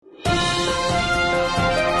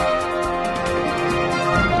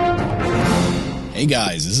Hey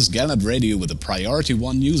guys, this is Galnet Radio with a Priority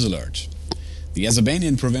 1 news alert. The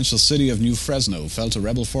Azerbaijanian provincial city of New Fresno fell to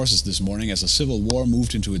rebel forces this morning as a civil war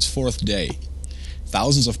moved into its fourth day.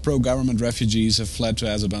 Thousands of pro-government refugees have fled to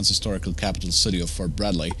Azerbaijan's historical capital city of Fort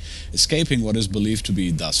Bradley, escaping what is believed to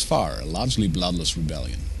be, thus far, a largely bloodless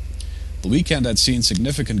rebellion. The weekend had seen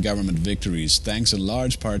significant government victories, thanks in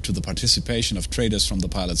large part to the participation of traders from the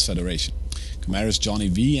Pilots Federation. Commanders Johnny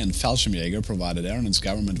V and Fallschirmjäger provided Erin's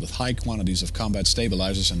government with high quantities of combat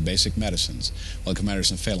stabilizers and basic medicines, while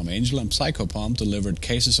commanders Nephalem Angel and Psychopomp delivered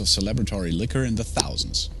cases of celebratory liquor in the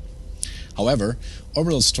thousands. However,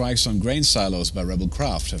 orbital strikes on grain silos by rebel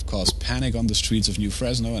craft have caused panic on the streets of New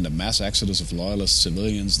Fresno and a mass exodus of loyalist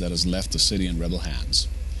civilians that has left the city in rebel hands.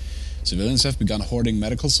 Civilians have begun hoarding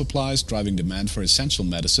medical supplies, driving demand for essential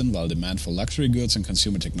medicine, while demand for luxury goods and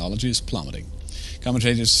consumer technology is plummeting.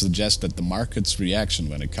 Commentators suggest that the market's reaction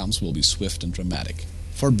when it comes will be swift and dramatic.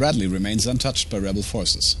 Fort Bradley remains untouched by rebel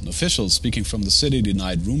forces. An official speaking from the city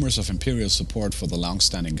denied rumors of imperial support for the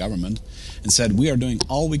long-standing government and said, "We are doing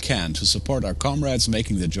all we can to support our comrades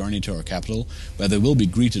making the journey to our capital, where they will be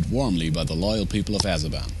greeted warmly by the loyal people of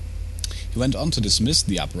Azerbaijan." He went on to dismiss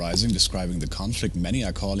the uprising, describing the conflict many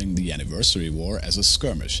are calling the Anniversary War as a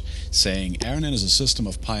skirmish, saying, "Erin is a system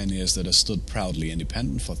of pioneers that has stood proudly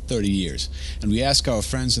independent for 30 years, and we ask our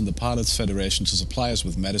friends in the Pilots Federation to supply us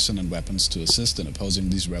with medicine and weapons to assist in opposing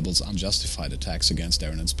these rebels' unjustified attacks against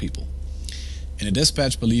Erin's people." In a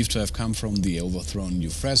dispatch believed to have come from the overthrown New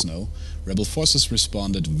Fresno, rebel forces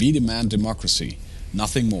responded, "We demand democracy,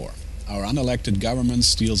 nothing more. Our unelected government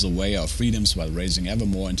steals away our freedoms while raising ever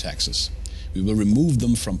more in taxes. We will remove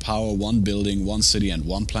them from power, one building, one city, and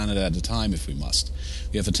one planet at a time if we must.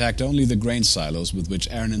 We have attacked only the grain silos with which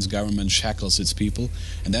Erin's government shackles its people,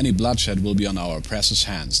 and any bloodshed will be on our oppressors'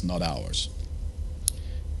 hands, not ours."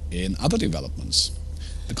 In other developments,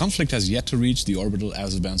 the conflict has yet to reach the orbital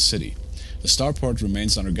Azerbaijan city. The starport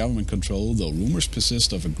remains under government control, though rumors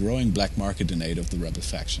persist of a growing black market in aid of the rebel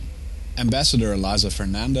faction. Ambassador Eliza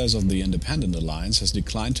Fernandez of the Independent Alliance has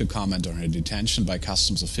declined to comment on her detention by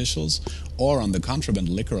customs officials or on the contraband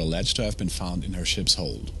liquor alleged to have been found in her ship's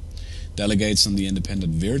hold. Delegates in the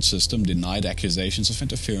independent Virt system denied accusations of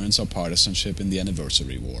interference or partisanship in the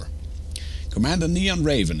Anniversary War. Commander Neon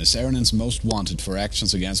Raven is Erin's most wanted for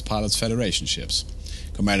actions against Pilots Federation ships.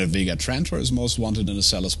 Commander Vega Trantor is most wanted in the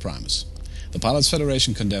Celos Primus. The Pilots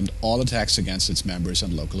Federation condemned all attacks against its members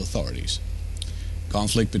and local authorities.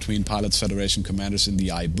 Conflict between Pilots Federation commanders in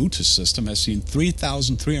the I-Bootis system has seen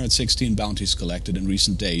 3,316 bounties collected in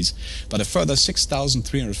recent days, but a further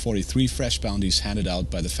 6,343 fresh bounties handed out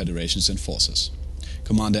by the Federation's enforcers.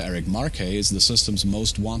 Commander Eric Marquet is the system's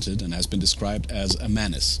most wanted and has been described as a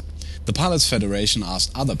menace. The Pilots Federation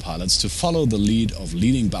asked other pilots to follow the lead of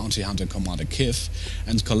leading bounty hunter Commander Kif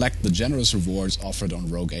and collect the generous rewards offered on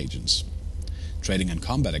rogue agents. Trading and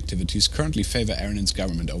combat activities currently favor Erin's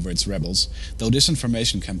government over its rebels, though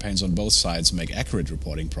disinformation campaigns on both sides make accurate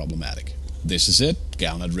reporting problematic. This is it,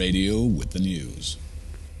 Galnet Radio with the news.